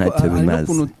ko ntacyo bimaze.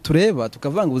 Ariko ukuntu tureba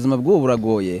tukavanga ubuzima bw'ubu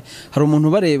buragoye, hari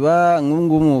umuntu bareba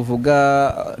nk'ubu muvuga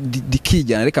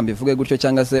dikijyana, reka mbivuge gutyo,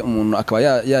 cyangwa se umuntu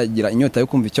akaba yagira inyota yo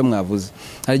kumva icyo mwavuze.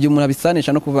 Hari igihe umuntu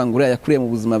abisanisha no kuvanga uriya yakuriye mu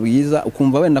buzima bwiza,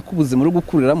 ukumva wenda ko ubuzima uri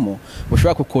gukuriramo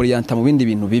bushobora kukoriyanta mu bindi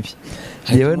bintu bibi.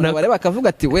 Umuntu bareba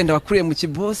akavuga ati wenda wakuriye mu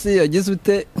kibosi yagize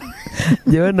ute.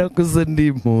 Yewe nakuze ndi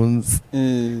impunzi,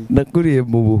 nakuriye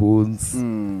mu buhunzi,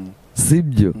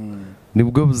 sibyo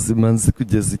nibwo buzima nzi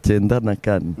kugeza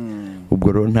 94.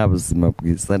 Ubwo rero nta buzima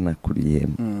bwiza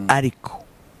nakuriyemo, ariko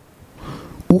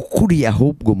ukuriye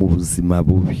ahubwo mu buzima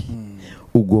bubi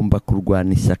ugomba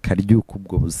kurwana ishyaka ry'uko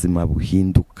ubwo buzima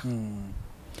buhinduka.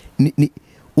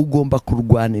 Ugomba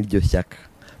kurwana iryo shyaka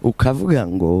ukavuga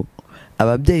ngo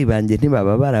ababyeyi banjye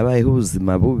ntibaba barabayeho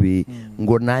ubuzima bubi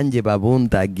ngo nanjye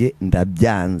babundage,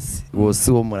 ndabyanze.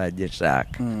 Bose wo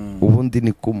murageshaka. Ubundi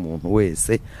ni ko umuntu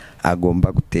wese agomba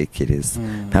gutekereza.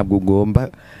 Ntabwo ugomba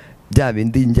bya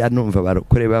bindi njya numva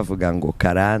barokore bavuga ngo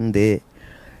karande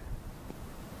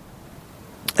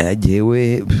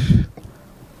yagewe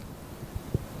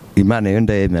Imana yo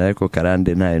ndayemera ariko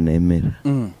karande ntayo nemera.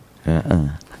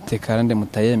 Te karande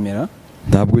mutayemera?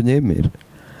 Ntabwo nyemera.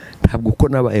 Ntabwo uko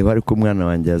nabayeho ariko umwana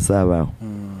wanjye azabaho.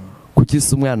 Kuki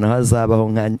se umwana hazabaho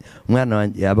umwana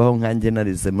wanjye yabaho nkanjye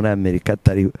narize muri Amerika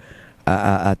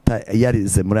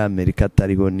yarize muri Amerika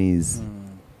atariho nize.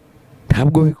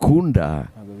 Ntabwo bikunda.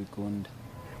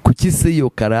 Kuki se iyo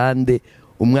karande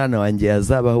umwana wanjye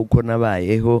yazabaho uko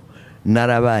nabayeho,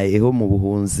 narabayeho mu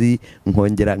buhunzi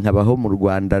nkongera nkabaho mu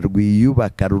Rwanda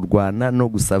rwiyubaka rurwana no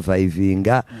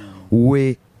gusavayivinga,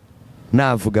 we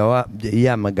navuga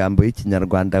ya magambo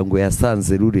y'ikinyarwanda ngo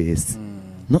yasanze rurese.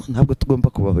 No, ntabwo tugomba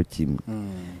kubaho kimwe.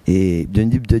 Ibyo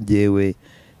ngibyo ngewe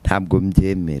ntabwo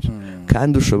mbyemera.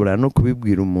 Kandi ushobora no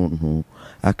kubibwira umuntu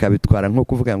akabitwara nko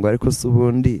kuvuga ngo ariko se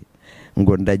ubundi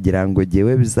ngo ndagira ngo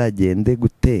ngewe bizagende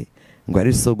gute, ngo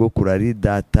ari sogokuru ari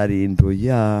data ari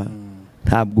ndoya.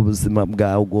 Ntabwo ubuzima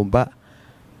bwawe ugomba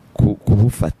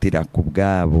kubufatira ku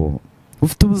bwabo.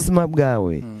 Ufite ubuzima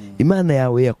bwawe, Imana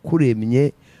yawe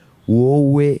yakuremye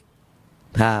wowe,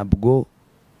 ntabwo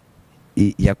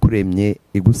yakuremye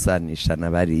igusanisha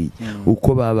na bariya.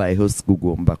 Uko babayeho siko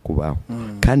ugomba kubaho.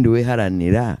 Kandi we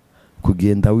haranira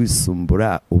kugenda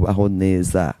wisumbura ubaho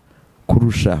neza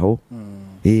kurushaho.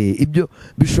 Ibyo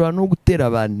bishobora no gutera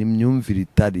abantu imyumvire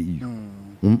itariyo.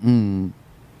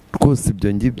 Rwose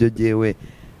ibyo ngibyo ngewe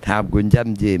ntabwo njya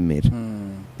mbyemera.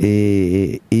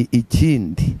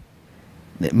 Ikindi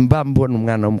mba mbona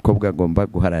umwana w'umukobwa agomba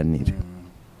guharanira,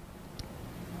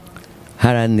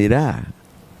 haranira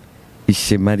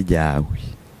ishema ryawe.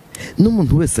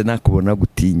 N'umuntu wese nakubona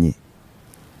gutinye,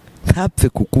 ntapfe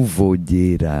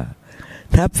kukuvogera,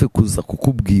 ntapfe kuza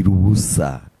kukubwira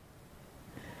ubusa.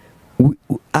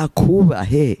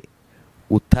 Akubahe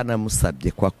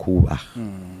utanamusabye ko akubaha,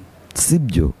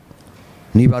 sibyo?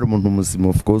 Niba ari umuntu muzima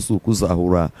of course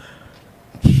ukuzahura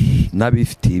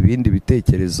n'abifitiye ibindi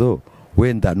bitekerezo,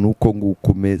 wenda nuko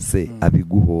nguko umeze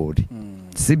abiguhore,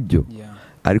 sibyo?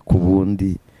 Ariko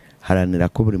ubundi haranira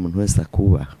ko buri muntu wese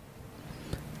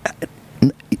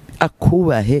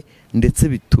akubahe ndetse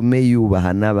bitume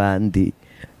yubaha n'abandi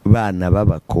bana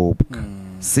b'abakobwa,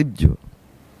 sibyo?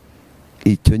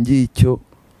 Icyo ngicyo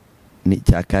ni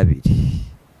icya kabiri.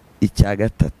 Icya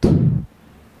gatatu,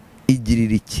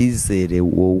 igirira icyizere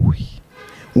wowe,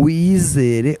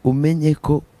 wiyizere, umenye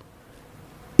ko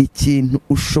ikintu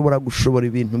ushobora gushobora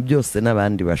ibintu byose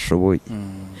n'abandi bashoboye.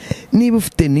 Niba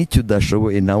ufite n'icyo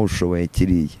udashoboye nawe ushoboye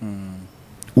kiriya,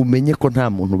 umenye ko nta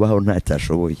muntu ubaho ntacyo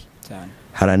ashoboye.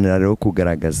 Haranira rero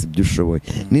kugaragaza ibyo ushoboye.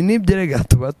 Ni n'ibyo rega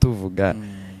tuba tuvuga,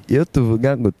 iyo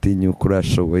tuvuga ngo tinyuka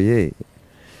urashoboye,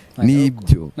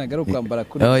 nibyo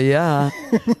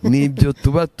nibyo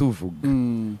tuba tuvuga.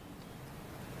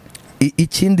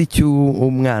 Ikindi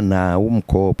cy'umwana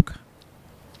w'umukobwa,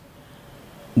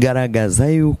 garagaza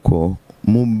yuko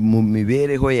mu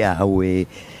mibereho yawe,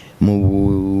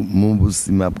 mu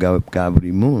buzima bwawe bwa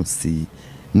buri munsi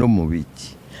no mu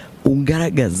biki,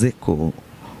 ugaragaze ko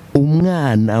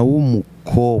umwana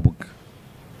w'umukobwa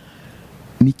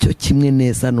nicyo kimwe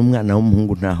neza n'umwana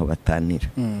w'umuhungu ntaho batanira.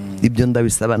 Ibyo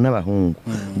ndabisaba n'abahungu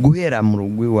guhera mu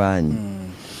rugo iwanyu.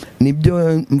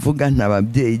 Nibyo mvuga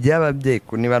ntababyeyi, igihe ababyeyi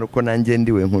ko niba uko nanjye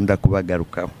ndiwe nkunda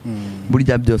kubagarukaho,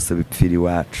 burya byose bipfira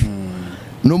iwacu.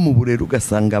 No mu burere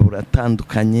ugasanga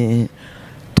buratandukanye.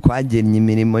 Twagennye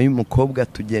imirimo y'umukobwa,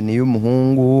 tugena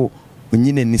iy'umuhungu,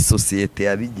 nyine ni sosiyete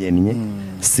yabigennye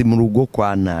si mu rugo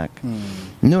kwa naka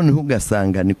noneho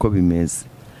ugasanga niko bimeze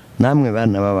namwe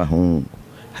bana b'abahungu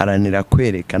haranira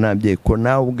kwerekana ababyeyi ko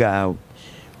nawe ubwawe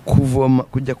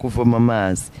kujya kuvoma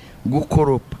amazi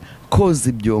gukoropa koza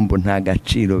ibyombo nta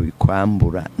gaciro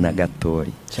bikwambura na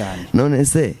gatoya none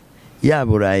se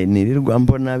yaburaye nirirwa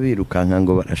mbona birukanka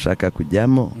ngo barashaka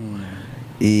kujyamo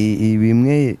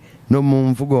bimwe no mu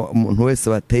mvugo umuntu wese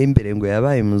wateye imbere ngo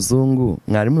yabaye muzungu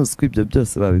mwari muzi ko ibyo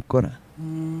byose babikora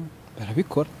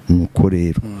barabikora nuko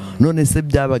rero none se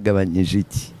byabagabanyije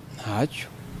iki ntacyo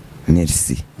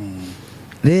merci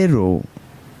rero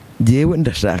jewe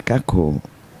ndashaka ko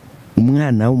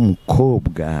umwana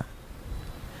w'umukobwa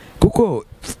kuko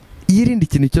yirinde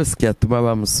ikintu cyose cyatuma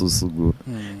bamusuzugura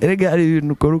erega hari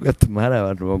ibintu ukora ugatuma hari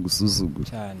abantu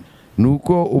bagusuzugura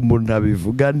nuko umuntu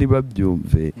abivuga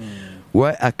ntibabyumve we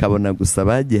akabona gusa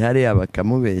bagihari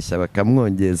bakamubeshya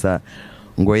bakamwongeza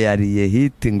ngo yariye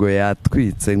hiti ngo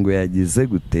yatwitse ngo yagize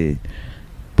gute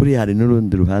buri hari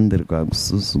n'urundi ruhande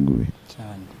rwagusuzuguye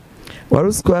wari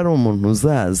uzi ko hari umuntu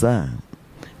uzaza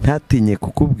ntatinye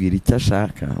kukubwira icyo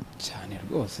ashaka cyane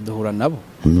rwose duhura nabo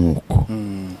nuko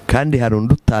kandi hari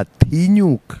undi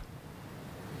utatinyuka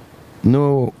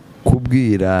no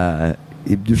kubwira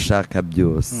ibyo ushaka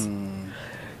byose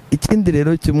ikindi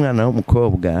rero cy'umwana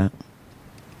w'umukobwa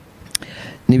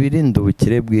nibirinda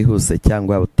ubukire bwihuse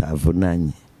cyangwa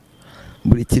butavunanye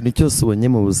buri kintu cyose ubonye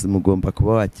mu buzima ugomba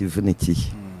kuba wakivunikiye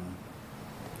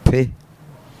pe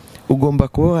ugomba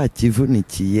kuba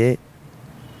wakivunikiye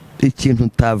ikintu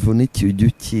utavunikiye ujye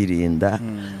ukirinda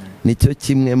nicyo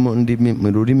kimwe mu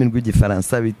rurimi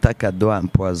rw'igifaransa bita cadeau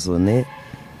empoisonné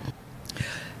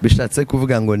bishatse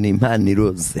kuvuga ngo ni impano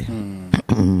iroze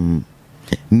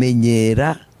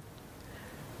menyera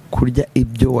kurya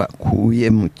ibyo wakuye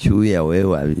mu cyuya we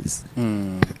wabize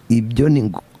ibyo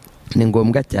ni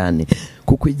ngombwa cyane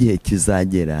kuko igihe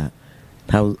kizagera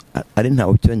ari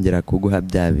ntawe ucyongera kuguha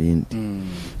bya bindi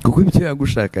kuko ibyo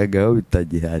yagushakagaho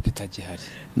bitagihari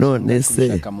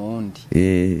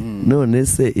none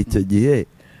se icyo gihe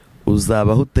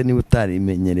uzabaho ute niba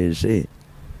utarimenyereje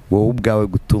wowe ubwawe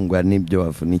gutungwa n'ibyo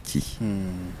wavunikiye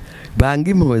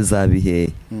banga impuhwe zabihehe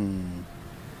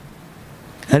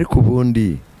ariko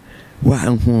ubundi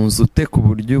wankunze ute ku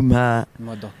buryo umpa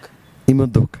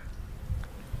imodoka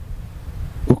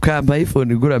ukampa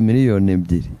iPhone igura miliyoni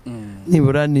 2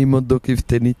 nibura n'imodoka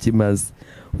ifite n'ikimaze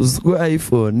uzi ko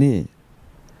iPhone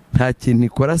nta kintu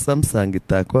ikora Samsung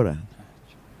itakora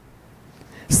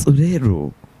so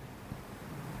rero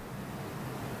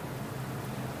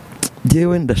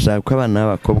jewe ndashaka ko abana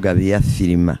b'abakobwa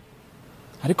biyafirima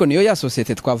ariko niyo ya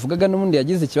sosiyete twavugaga n'ubundi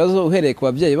yagize ikibazo uhereye ku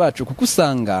babyeyi bacu kuko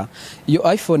usanga iyo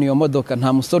iPhone iyo modoka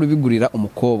nta musore ubigurira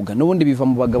umukobwa n'ubundi biva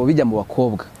mu bagabo bijya mu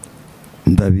bakobwa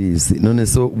ndabizi none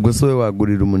so ubwo so we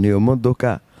wagurira umuntu iyo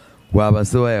modoka waba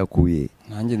se wayakuye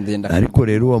nanjye ndenda ariko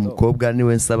rero uwo mukobwa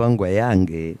niwe nsaba ngo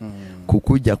ayange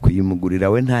kuko ujya kuyimugurira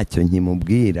we ntacyo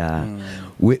nkimubwira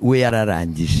we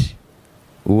yararangije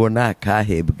uwo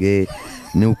nakahebwe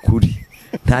ni ukuri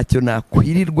ntacyo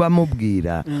nakwirirwa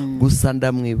mubwira gusa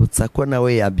ndamwibutsa ko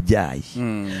nawe yabyaye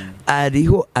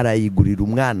ariho arayigurira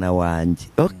umwana wanjye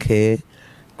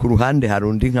ku ruhande hari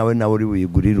undi nkawe nawe uri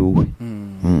buyigurire uwe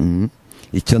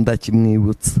icyo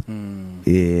ndakimwibutsa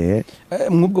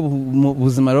mwubwo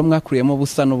buzima rero mwakuriyemo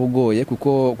busa n'ubugoye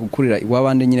kuko gukurira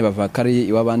iw'abandi nyine bavuga ko ari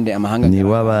iw'abandi amahanga ni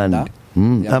iw'abandi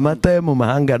amata yo mu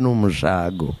mahanga ni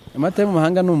umujago amata yo mu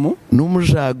mahanga ni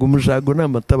umujago ni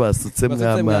amata basutsemo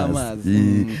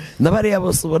amazi n'abariya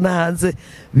bose ubona hanze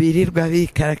birirwa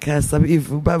bikarakasa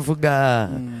bavuga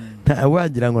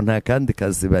wagira ngo nta kandi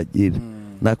kazi bagira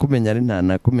nakumenya ari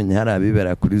nakumenya hari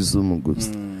abibera kuri Zoom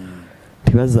gusa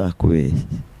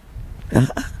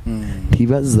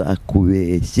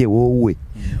ntibazakubeshye wowe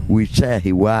wicaye aho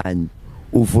iwanyu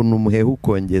uvuna umuheha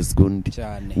ukongezwa undi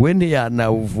we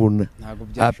ntiyanawuvuna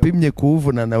apimye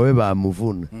kuwuvuna nawe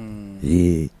bamuvuna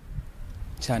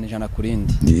cyane ijana ku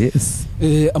rindi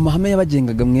amahame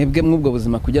yabagengaga mwebwe mw'ubwo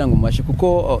buzima kugira ngo mubashe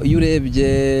kuko iyo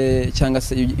urebye cyangwa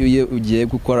se iyo ugiye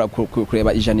gukora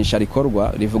kureba ijanisha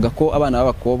rikorwa rivuga ko abana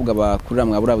b'abakobwa bakurira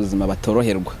mwabura buzima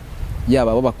batoroherwa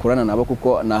yaba abo bakurana nabo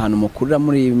kuko ni ahantu mukurira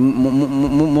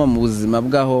mu buzima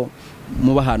bwaho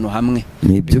muba ahantu hamwe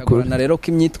bikagorana rero ko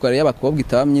imyitwarire y'abakobwa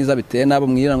itaba myiza bitewe n'abo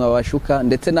mwiranwa babashuka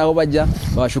ndetse n'aho bajya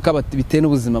babashuka bitewe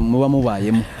n'ubuzima muba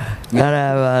mubayemo hari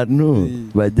abantu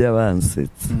bajya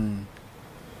bansetsa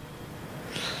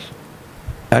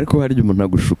ariko hari umuntu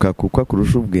agushuka kuko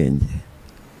akurusha ubwenge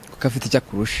kuko afite icyo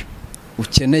akurusha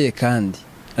ukeneye kandi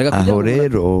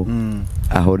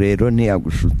aho rero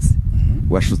ntiyagushutse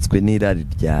washutswe n'irari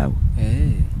ryawe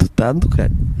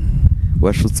dutandukanye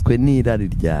washutswe n'irari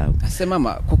ryawe. Ase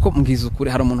mama kuko mbwiza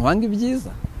ukuri hari umuntu wanga ibyiza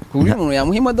kuri umuntu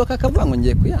yamuha imodoka akavuga ngo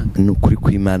ngiye kuyanga. Ni ukuri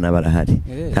kw'Imana barahari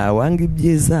nta wanga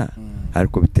ibyiza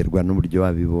ariko biterwa n'uburyo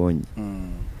wabibonye.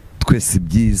 Twese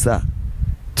ibyiza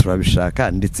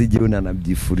turabishaka ndetse igihe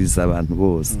unanabyifuriza abantu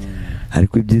bose,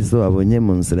 ariko ibyiza wabonye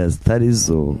mu nzira zitari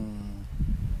zo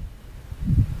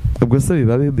ubwo se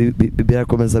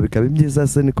birakomeza bikaba ibyiza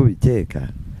se niko bikeka,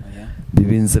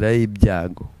 biba inzira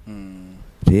y'ibyago.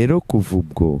 Rero kuva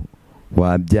ubwo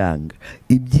wabyanga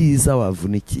ibyiza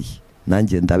wavunikiye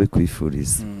nanjye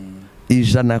ndabikwifuriza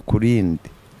ijana kurindi.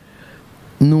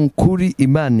 Ni ukuri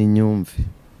Imana inyumve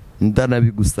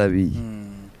ndanabigusabiye,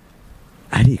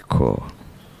 ariko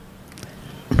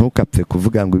ntukapfe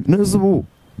kuvuga ngo neza ubu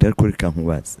rero reka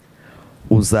nkubaze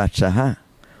uzaca aha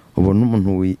ubona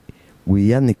umuntu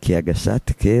wiyanikiye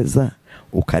agashati keza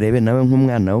ukarebe nawe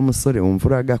nk'umwana w'umusore wumva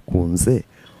uragakunze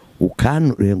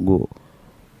ukanure ngo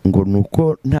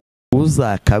nuko nta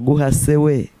uzakaguha se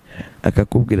we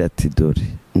akakubwira ati dore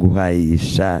nguhaye iyi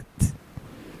shati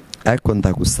ariko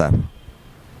ndagusaba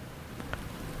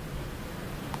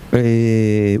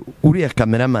uriya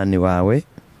kameramani wawe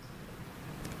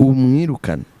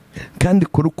umwirukane kandi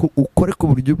ukore ku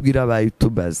buryo ubwira aba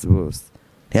YouTubers bose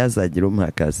ntiyazagire umuha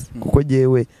akazi, kuko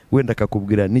jewe wenda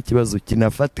akakubwira n'ikibazo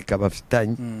kinafatika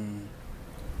bafitanye.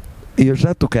 Iyo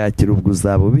shati ukayakira ubwo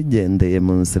uzaba ubigendeye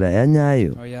mu nzira ya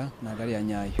nyayo. Oya ntabwo ari ya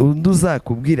nyayo. Undi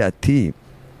uzakubwira ati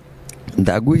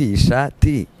ndaguha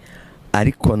ishati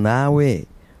ariko nawe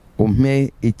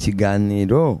umpe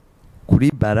ikiganiro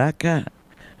kuri Baraka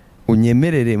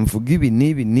unyemerere mvuga ibi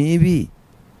n'ibi,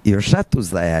 iyo shati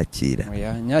uzayakira.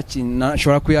 Oya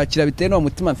nshobora kuyakira bitewe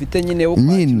n'umutima mfite nyine wo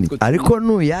kwakira, ariko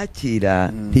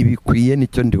nuyakira ntibikwiye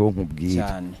nicyo ndiho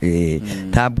nkubwira.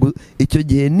 Ntabwo icyo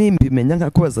gihe nimbimenya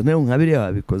nkakubaza nawe nkabire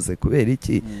wabikoze kubera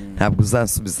iki, ntabwo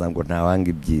uzansubiza ngo ntawanga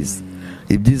ibyiza.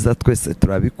 Ibyiza twese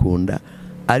turabikunda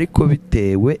ariko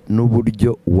bitewe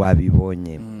n'uburyo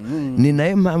wabibonye. Ni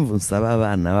nayo mpamvu nsaba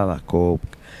abana b'abakobwa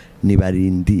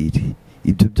nibarindire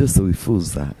ibyo byose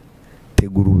wifuza,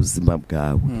 tegura ubuzima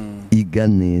bwawe, iga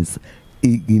neza,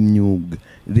 iga imyuga,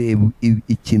 reba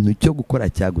ikintu cyo gukora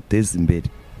cyaguteza imbere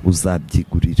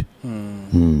uzabyigurira.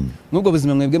 Nubwo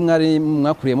buzima mwebwe mwari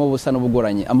mwakuriyemo busa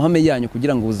n'ubugoranye, amahame yanyu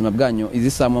kugira ngo ubuzima bwanyu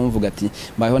izisama muvuga ati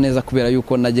mbayeho neza kubera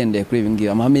yuko nagendeye kuri ibi ngibi,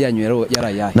 amahame yanyu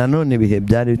yarayahe? Nanone ibihe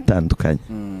byari bitandukanye,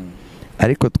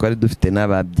 ariko twari dufite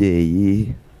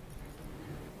n'ababyeyi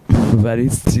bari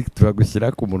strict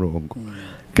bagushyira ku murongo,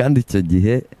 kandi icyo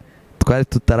gihe twari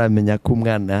tutaramenya ko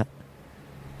umwana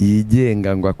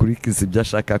yigenga ngo akurikize ibyo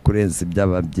ashaka kurenza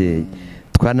iby'ababyeyi.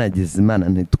 Twanagize Imana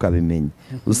ntitukabimenye,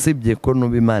 usibye ko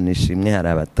n'ubu Imana ishimwe hari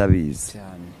abatabizi,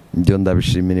 ibyo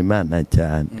ndabishimira Imana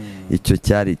cyane. Icyo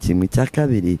cyari kimwe. Cya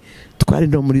kabiri, twari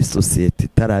no muri sosiyete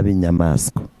itaraba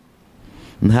inyamaswa.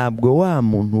 Ntabwo wa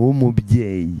muntu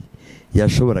w'umubyeyi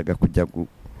yashoboraga kujya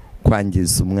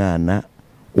kwangiza umwana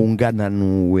ungana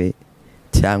n'uwe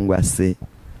cyangwa se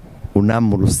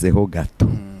unamuruseho gato.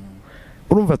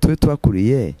 Urumva twe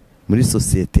twakuriye muri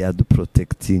sosiyete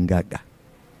yaduprotectingaga.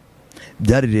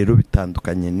 Byari rero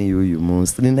bitandukanye n'uyu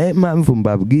munsi. Ni nayo mpamvu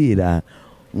mbabwira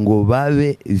ngo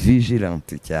babe vigilant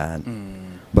cyane.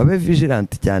 Babe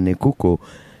vigilant cyane kuko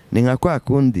ni nka kwa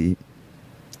kundi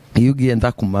iyo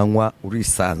ugenda ku manywa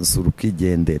urisanzura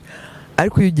ukigendera,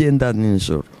 ariko iyo ugenda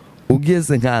nijoro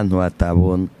ugeze nk'ahantu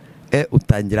hatabona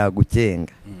utangira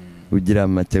gukenga, ugira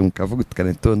amakenga ukavuga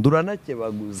ukantonda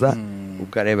uranakebaguza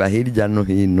ukareba hirya no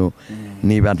hino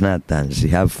niba ntatanje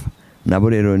hava. Nabo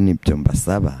rero nibyo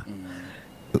mbasaba,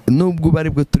 nubwo bari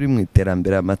bwo turi mu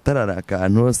iterambere, amatara araka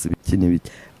ahantu hose biki,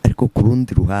 ariko ku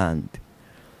rundi ruhande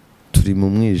turi mu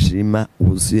mwijima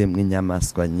wuzuyemo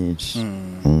inyamaswa nyinshi.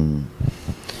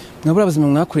 Nabura buzima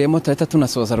mwakuriyemo tahita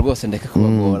tunasoza rwose ndeke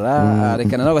kubagora.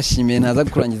 Reka nabashimiye ntaza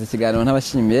kurangiza ikiganiro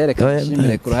ntabashimiye, reka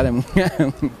bashimire ku ruhare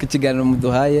ku kiganiro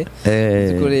muduhaye.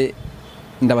 Kuri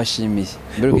ndabashimiye.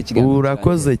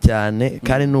 Urakoze cyane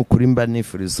kandi n'ukuri mba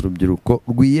nifuriza urubyiruko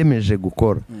rwiyemeje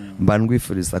gukora, mba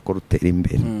ndwifuriza ko rutera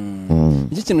imbere.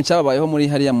 Iki kintu cyababayeho muri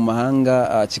hariya mu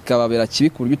mahanga kikababera kibi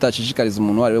ku buryo utashishikariza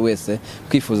umuntu wari we wese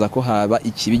kwifuza ko haba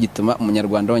ikibi gituma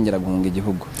umunyarwanda wongera guhunga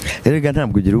igihugu. Erega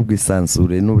ntabwo ugira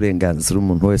ubwisanzure n'uburenganzira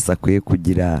umuntu wese akwiye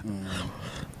kugira.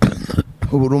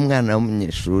 Ubura umwana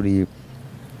w'umunyeshuri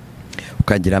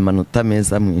ukagira amanota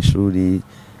meza mu ishuri,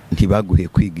 ntibaguhe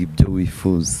kwiga ibyo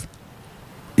wifuza.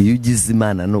 Iyo ugize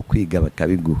Imana no kwiga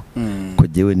bakabiguha. Ko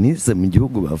jewe nize mu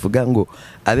gihugu bavuga ngo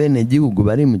abene gihugu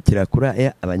bari mu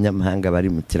kirakuraya, abanyamahanga bari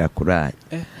mu kirakuraya.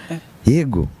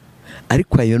 Yego,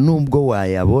 ariko ayo nubwo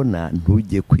wayabona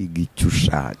ntujye kwiga icyo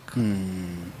ushaka.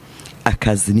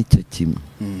 Akazi nicyo kimwe.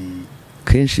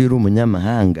 Kenshi uri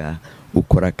umunyamahanga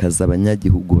ukora akazi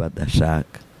abanyagihugu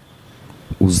badashaka,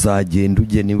 uzagenda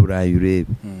ujye ni Burayi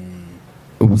urebe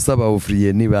ubusaba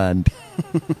ufuriye n'ibandi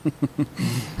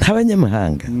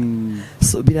nk'abanyamahanga.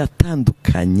 So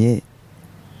biratandukanye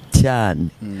cyane.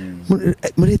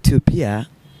 Muri Ethiopia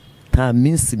nta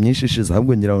minsi myinshi ishize,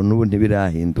 ahubwo ngira ngo n'ubu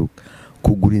ntibirahinduka,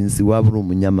 kugura inzu waba uri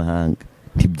umunyamahanga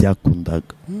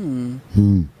ntibyakundaga.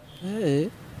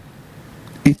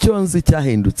 Icyo nzi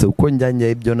cyahindutse uko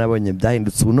njyanye ibyo nabonye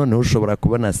byahindutse, ubu noneho ushobora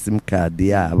kubona simukadi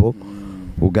yabo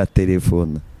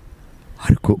ugaterefona,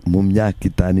 ariko mu myaka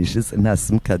 5 ishize nta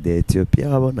simukadi ya Ethiopia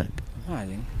wabonaga.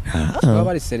 Baba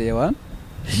bari seriye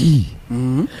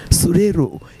So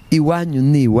rero iwanyu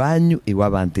ni iwanyu,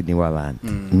 iw'abandi ni iw'abandi.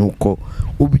 Nuko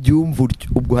ubyumva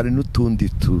ubwo hari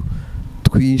n'utundi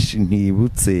twinshi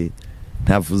ntibutse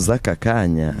ntavuze aka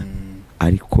kanya,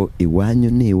 ariko iwanyu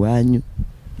ni iwanyu,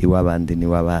 iw'abandi ni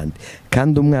iw'abandi.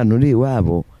 Kandi umwana uri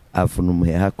iwabo avuna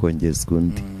umuheha akongezwa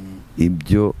undi.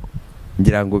 Ibyo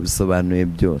ngira ngo bisobanuye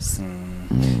byose.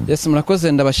 Yes,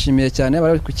 murakoze, ndabashimiye cyane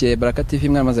abari kukiye Baraka TV,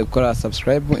 mwamaze gukora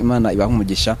subscribe. Imana ibaha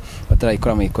umugisha,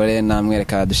 batarayikora muyikore namwe.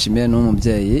 Reka dushimire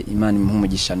n'umubyeyi, Imana imuha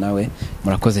umugisha nawe.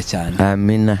 Murakoze cyane.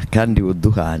 Amina, kandi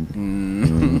uduhane.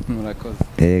 Murakoze.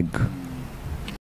 Ego.